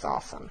think that was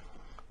awesome.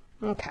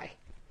 Okay.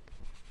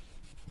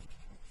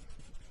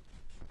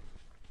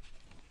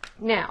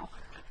 Now,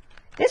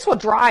 this will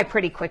dry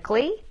pretty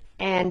quickly,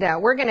 and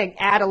we're going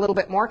to add a little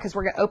bit more because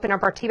we're going to open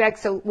up our tea bag.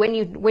 So when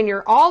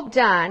you're all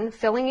done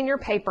filling in your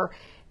paper,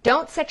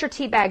 don't set your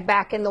tea bag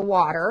back in the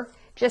water.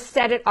 Just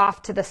set it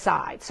off to the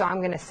side. So I'm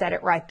going to set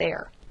it right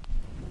there.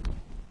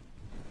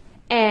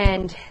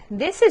 And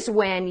this is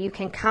when you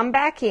can come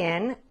back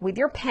in with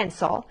your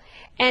pencil.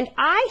 And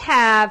I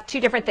have two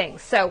different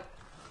things. So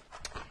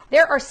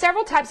There are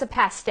several types of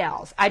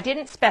pastels. I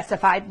didn't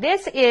specify.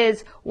 This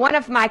is one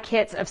of my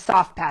kits of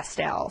soft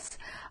pastels.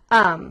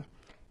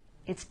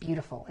 It's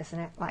beautiful, isn't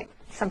it? Like,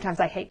 sometimes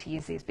I hate to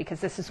use these because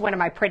this is one of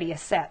my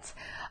prettiest sets.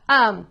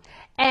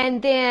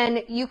 And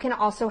then you can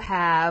also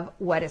have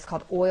what is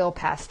called oil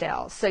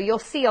pastels. So you'll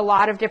see a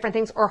lot of different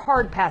things, or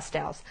hard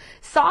pastels.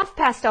 Soft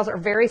pastels are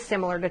very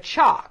similar to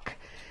chalk.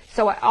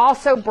 So I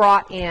also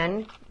brought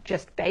in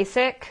just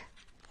basic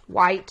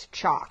white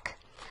chalk.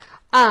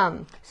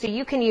 So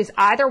you can use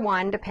either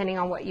one depending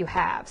on what you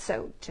have.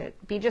 So to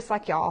be just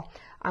like y'all,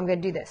 I'm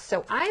going to do this.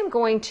 So I am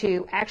going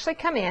to actually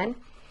come in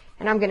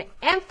and I'm going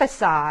to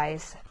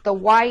emphasize the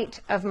white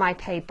of my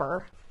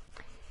paper.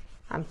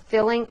 I'm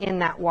filling in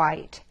that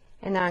white.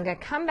 And then I'm going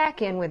to come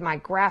back in with my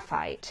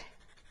graphite.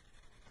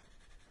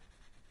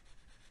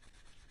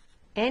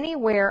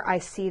 Anywhere I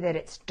see that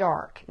it's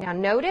dark. Now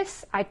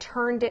notice I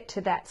turned it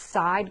to that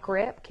side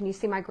grip. Can you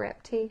see my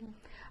grip, T?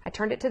 I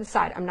turned it to the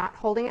side. I'm not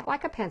holding it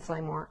like a pencil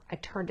anymore. I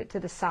turned it to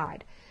the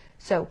side.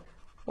 So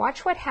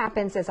watch what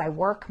happens as I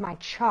work my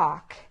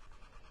chalk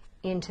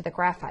into the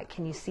graphite.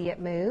 Can you see it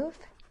move?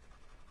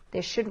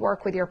 This should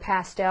work with your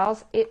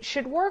pastels. It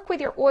should work with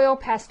your oil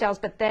pastels,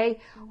 but they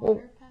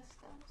will...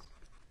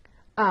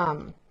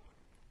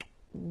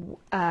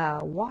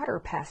 water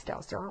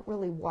pastels. There aren't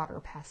really water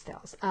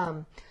pastels.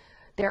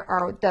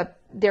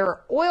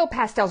 Their oil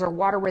pastels are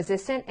water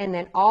resistant, and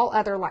then all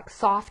other like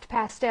soft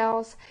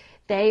pastels,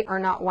 they are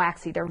not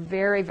waxy. They're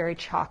very, very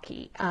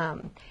chalky,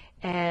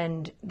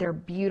 and they're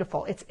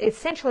beautiful. It's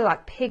essentially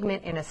like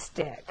pigment in a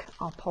stick.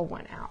 I'll pull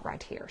one out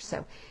right here.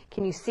 So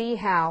can you see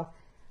how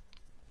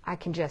I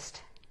can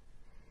just,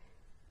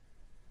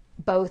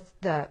 both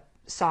the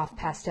soft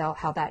pastel,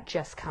 how that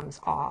just comes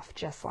off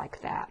just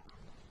like that.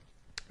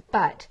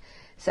 But,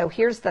 so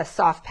here's the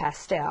soft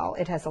pastel.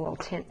 It has a little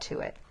tint to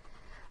it.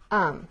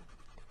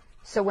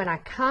 So when I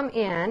come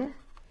in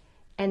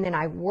and then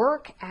I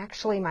work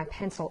actually my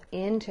pencil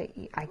into,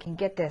 I can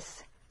get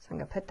this, so I'm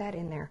going to put that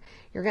in there.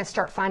 You're going to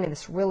start finding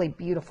this really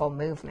beautiful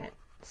movement.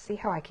 See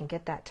how I can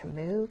get that to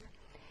move?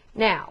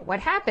 Now, what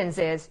happens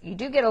is you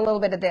do get a little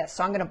bit of this,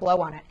 so I'm going to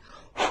blow on it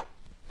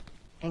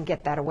and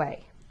get that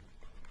away.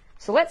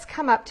 So let's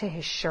come up to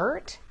his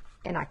shirt,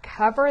 and I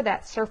cover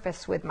that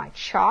surface with my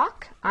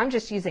chalk. I'm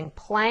just using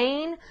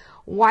plain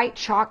white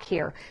chalk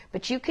here,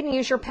 but you can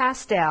use your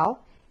pastel.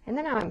 And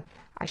then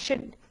I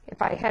should,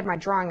 if I had my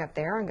drawing up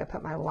there, I'm going to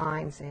put my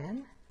lines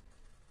in.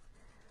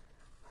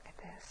 Look at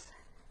this.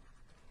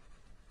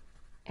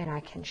 And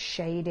I can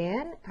shade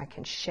in. I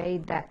can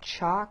shade that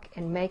chalk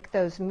and make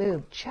those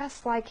move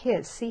just like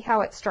his. See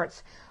how it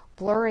starts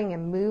blurring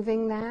and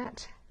moving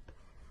that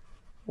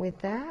with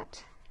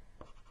that?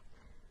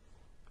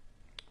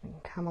 And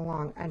come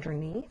along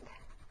underneath.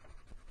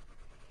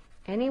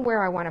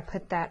 Anywhere I want to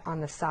put that on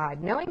the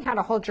side. Knowing how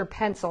to hold your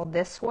pencil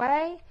this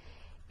way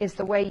is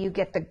the way you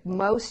get the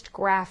most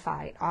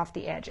graphite off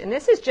the edge. And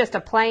this is just a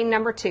plain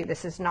number 2.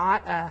 This is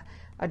not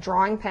a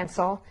drawing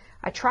pencil.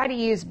 I try to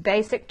use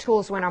basic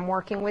tools when I'm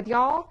working with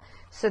y'all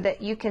so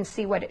that you can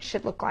see what it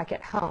should look like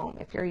at home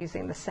if you're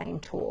using the same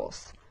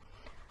tools.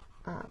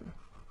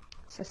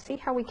 So see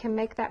how we can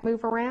make that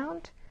move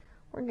around?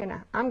 I'm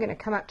gonna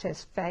come up to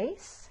his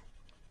face.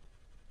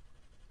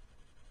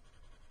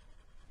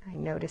 I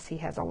notice he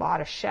has a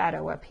lot of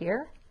shadow up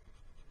here.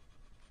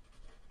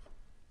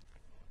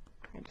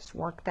 I just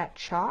work that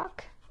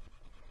chalk.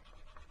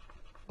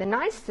 The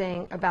nice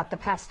thing about the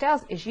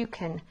pastels is you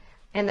can,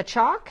 and the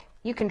chalk,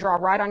 you can draw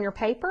right on your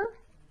paper,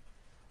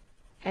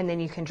 and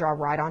then you can draw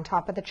right on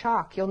top of the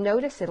chalk. You'll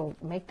notice it'll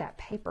make that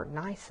paper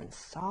nice and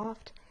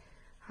soft.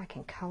 I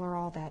can color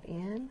all that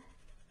in.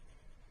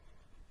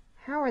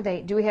 How are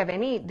they? Do we have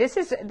any? This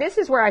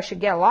is where I should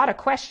get a lot of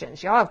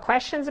questions. Y'all have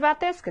questions about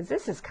this? Because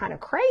this is kind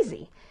of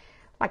crazy.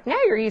 Like now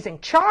you're using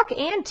chalk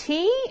and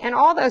tea and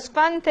all those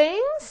fun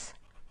things.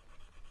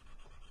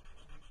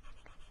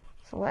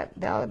 So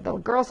the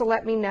girls will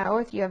let me know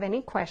if you have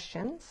any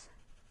questions.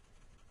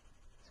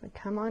 So we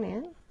come on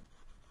in.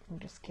 I'm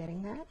just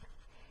getting that.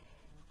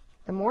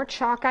 The more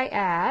chalk I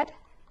add,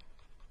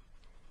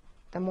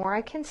 the more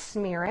I can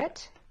smear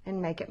it and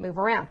make it move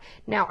around.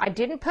 Now, I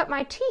didn't put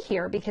my tea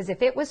here because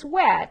if it was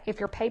wet, if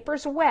your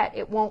paper's wet,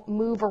 it won't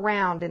move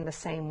around in the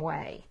same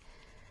way.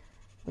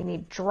 We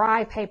need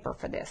dry paper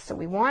for this. So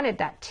we wanted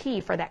that tea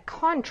for that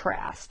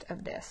contrast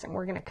of this. And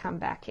we're going to come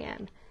back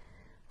in.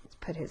 Let's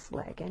put his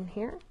leg in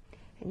here.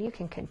 And you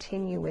can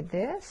continue with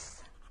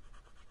this.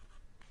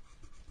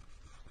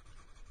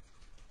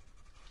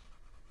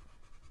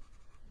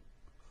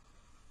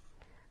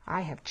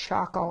 I have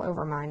chalk all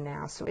over mine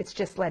now, so it's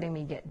just letting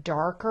me get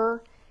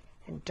darker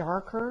and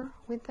darker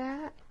with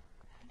that.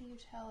 How do you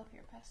tell if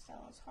your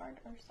pastel is hard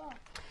or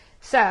soft?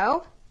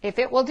 So, if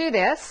it will do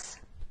this,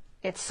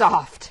 it's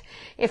soft.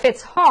 If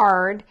it's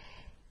hard,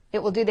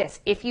 it will do this.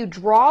 If you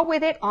draw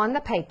with it on the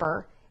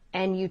paper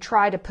and you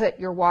try to put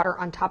your water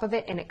on top of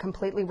it and it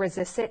completely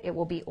resists it, it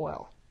will be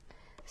oil.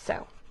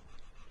 So,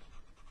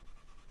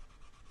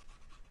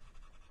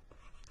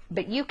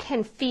 but you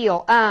can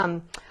feel,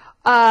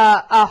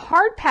 a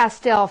hard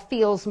pastel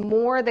feels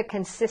more the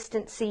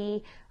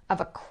consistency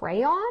of a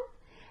crayon,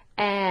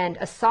 and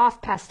a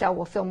soft pastel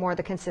will feel more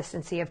the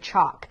consistency of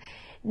chalk.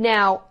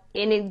 Now,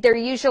 they're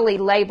usually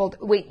labeled,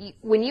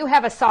 when you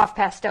have a soft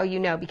pastel, you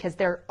know, because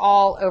they're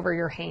all over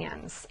your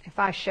hands. If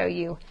I show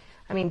you,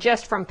 I mean,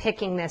 just from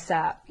picking this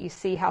up, you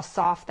see how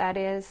soft that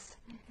is?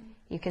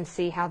 You can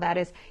see how that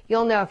is.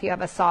 You'll know if you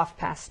have a soft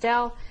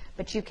pastel,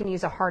 but you can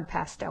use a hard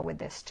pastel with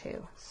this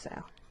too.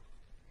 So,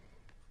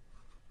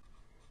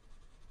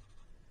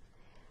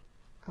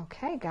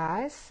 okay,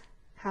 guys,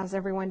 how's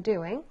everyone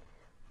doing?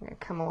 I'm going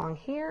to come along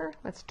here.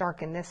 Let's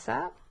darken this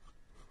up.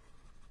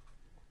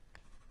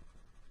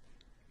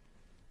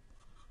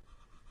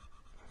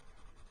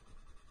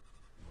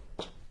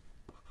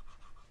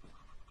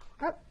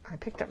 Oh, I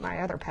picked up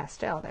my other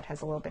pastel that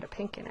has a little bit of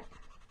pink in it.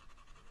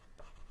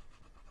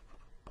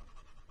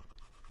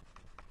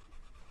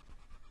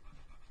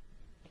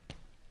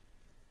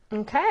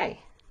 Okay,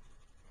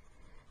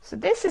 so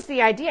this is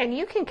the idea, and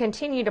you can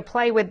continue to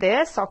play with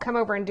this. I'll come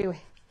over and do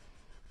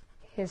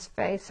his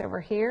face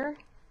over here.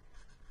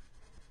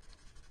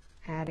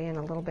 Add in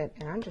a little bit,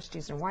 and I'm just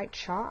using white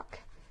chalk.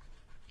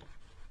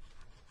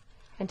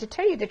 And to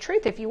tell you the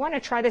truth, if you want to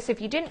try this, if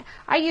you didn't,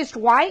 I used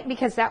white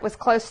because that was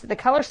close to the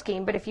color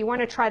scheme, but if you want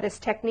to try this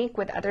technique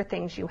with other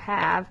things you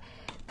have,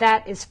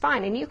 that is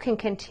fine, and you can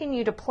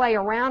continue to play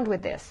around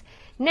with this.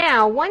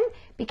 Now,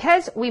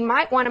 because we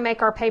might want to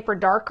make our paper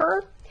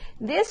darker,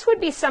 this would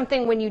be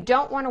something when you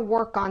don't want to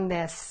work on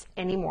this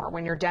anymore.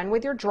 When you're done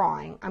with your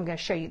drawing, I'm going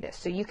to show you this.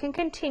 So you can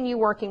continue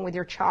working with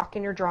your chalk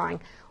and your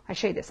drawing. I'll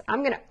show you this.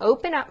 I'm going to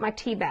open up my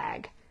tea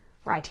bag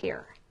right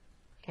here.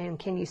 And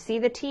can you see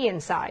the tea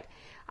inside?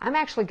 I'm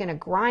actually going to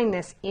grind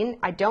this in.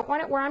 I don't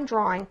want it where I'm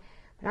drawing,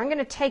 but I'm going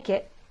to take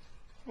it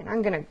and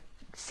I'm going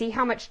to see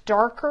how much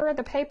darker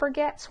the paper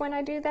gets when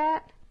I do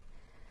that.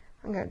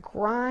 I'm going to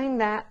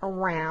grind that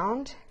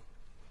around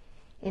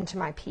into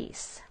my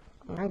piece.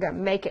 I'm going to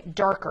make it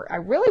darker. I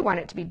really want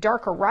it to be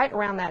darker right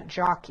around that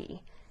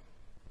jockey.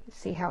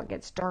 See how it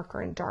gets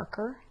darker and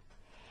darker?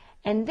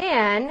 And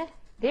then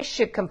this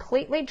should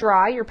completely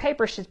dry. Your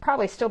paper should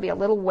probably still be a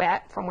little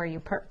wet from where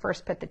you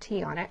first put the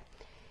tea on it.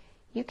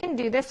 You can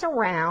do this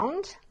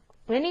around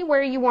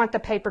anywhere you want the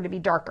paper to be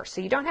darker.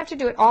 So you don't have to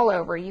do it all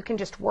over. You can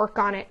just work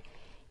on it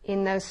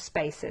in those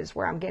spaces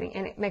where I'm getting,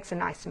 and it makes a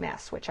nice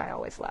mess, which I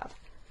always love.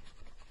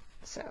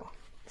 So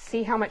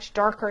see how much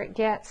darker it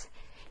gets?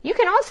 You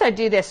can also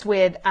do this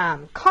with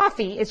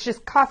coffee. It's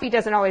just coffee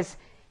doesn't always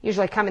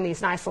usually come in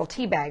these nice little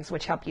tea bags,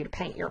 which help you to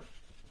paint your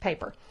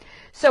paper.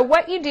 So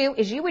what you do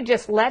is you would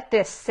just let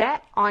this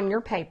set on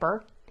your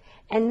paper,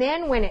 and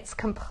then when it's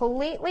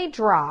completely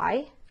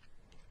dry,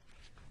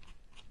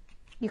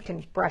 you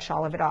can brush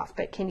all of it off,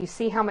 but can you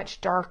see how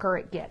much darker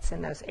it gets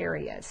in those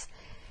areas?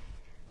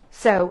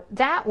 So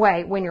that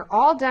way, when you're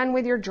all done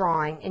with your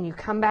drawing and you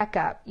come back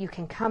up, you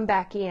can come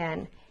back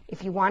in.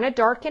 If you want to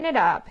darken it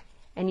up,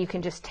 and you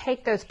can just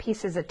take those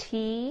pieces of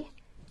tea,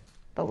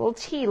 the little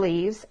tea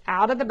leaves,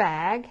 out of the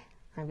bag.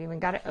 I've even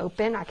got it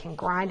open. I can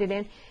grind it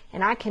in,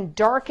 and I can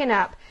darken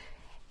up.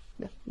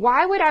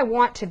 Why would I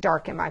want to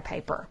darken my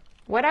paper?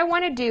 What I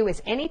want to do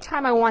is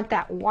anytime I want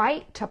that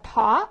white to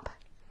pop,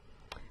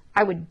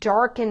 I would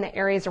darken the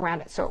areas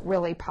around it so it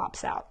really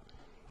pops out.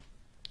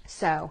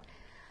 So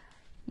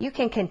you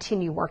can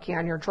continue working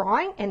on your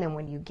drawing, and then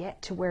when you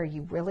get to where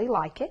you really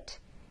like it,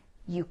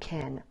 you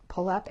can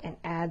pull up and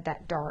add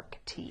that dark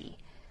tea.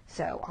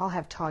 So I'll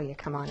have Talia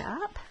come on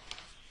up.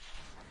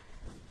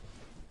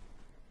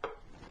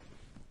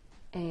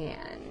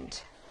 And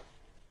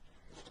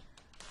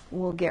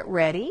we'll get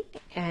ready.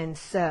 And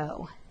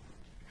so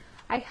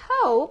I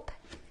hope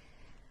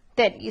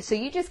that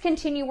you just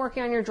continue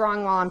working on your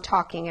drawing while I'm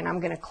talking, and I'm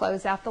going to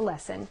close out the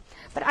lesson.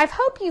 But I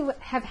hope you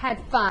have had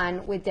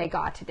fun with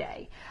Degas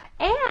today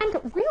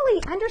and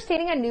really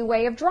understanding a new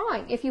way of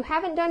drawing. If you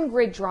haven't done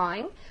grid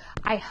drawing,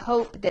 I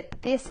hope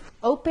that this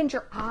opened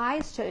your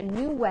eyes to a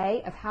new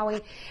way of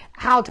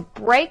how to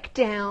break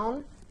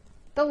down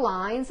the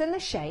lines and the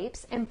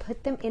shapes and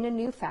put them in a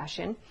new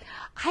fashion.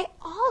 I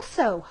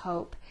also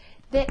hope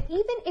that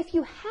even if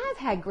you have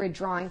had grid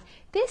drawing,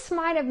 this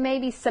might have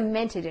maybe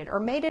cemented it or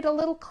made it a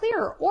little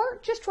clearer or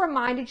just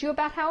reminded you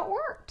about how it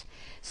worked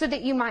so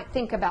that you might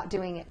think about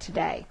doing it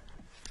today.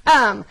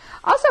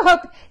 Also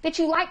hope that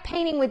you like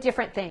painting with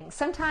different things.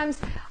 Sometimes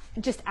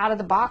just out of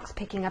the box,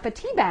 picking up a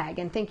tea bag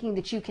and thinking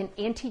that you can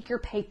antique your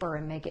paper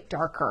and make it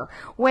darker.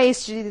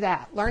 Ways to do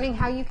that. Learning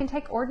how you can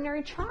take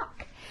ordinary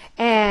chalk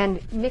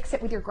and mix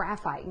it with your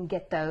graphite and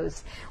get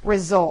those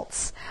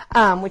results,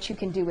 which you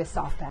can do with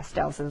soft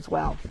pastels as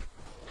well.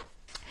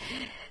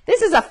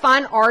 This is a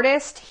fun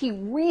artist. He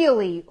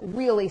really,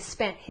 really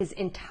spent his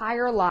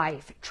entire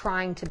life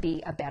trying to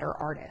be a better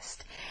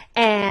artist.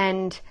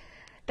 And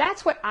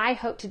that's what I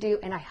hope to do,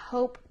 and I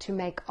hope to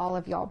make all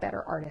of y'all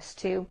better artists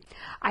too.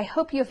 I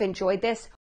hope you have enjoyed this.